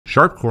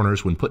Sharp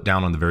corners, when put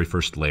down on the very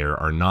first layer,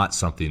 are not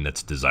something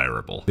that's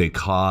desirable. They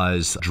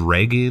cause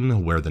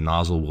dragging, where the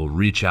nozzle will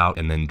reach out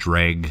and then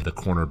drag the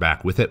corner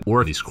back with it,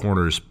 or these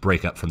corners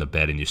break up from the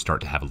bed and you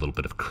start to have a little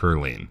bit of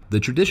curling. The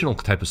traditional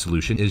type of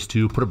solution is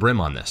to put a brim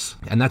on this,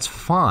 and that's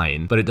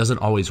fine, but it doesn't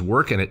always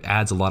work and it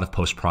adds a lot of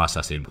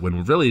post-processing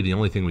when really the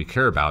only thing we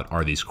care about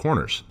are these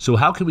corners. So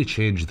how can we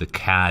change the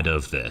CAD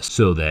of this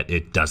so that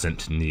it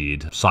doesn't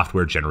need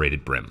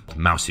software-generated brim?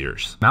 Mouse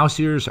ears. Mouse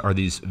ears are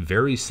these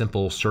very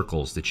simple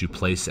circles that you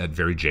place at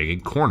very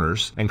jagged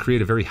corners and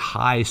create a very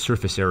high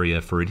surface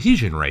area for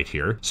adhesion right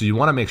here. So you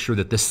want to make sure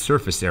that this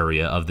surface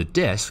area of the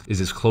disc is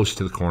as close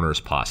to the corner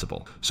as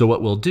possible. So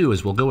what we'll do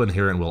is we'll go in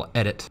here and we'll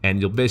edit, and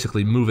you'll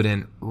basically move it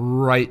in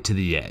right to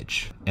the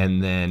edge.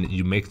 And then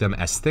you make them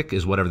as thick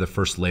as whatever the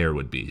first layer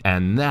would be.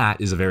 And that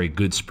is a very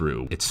good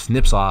sprue. It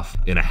snips off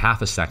in a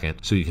half a second,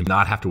 so you can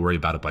not have to worry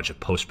about a bunch of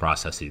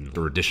post-processing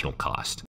or additional cost.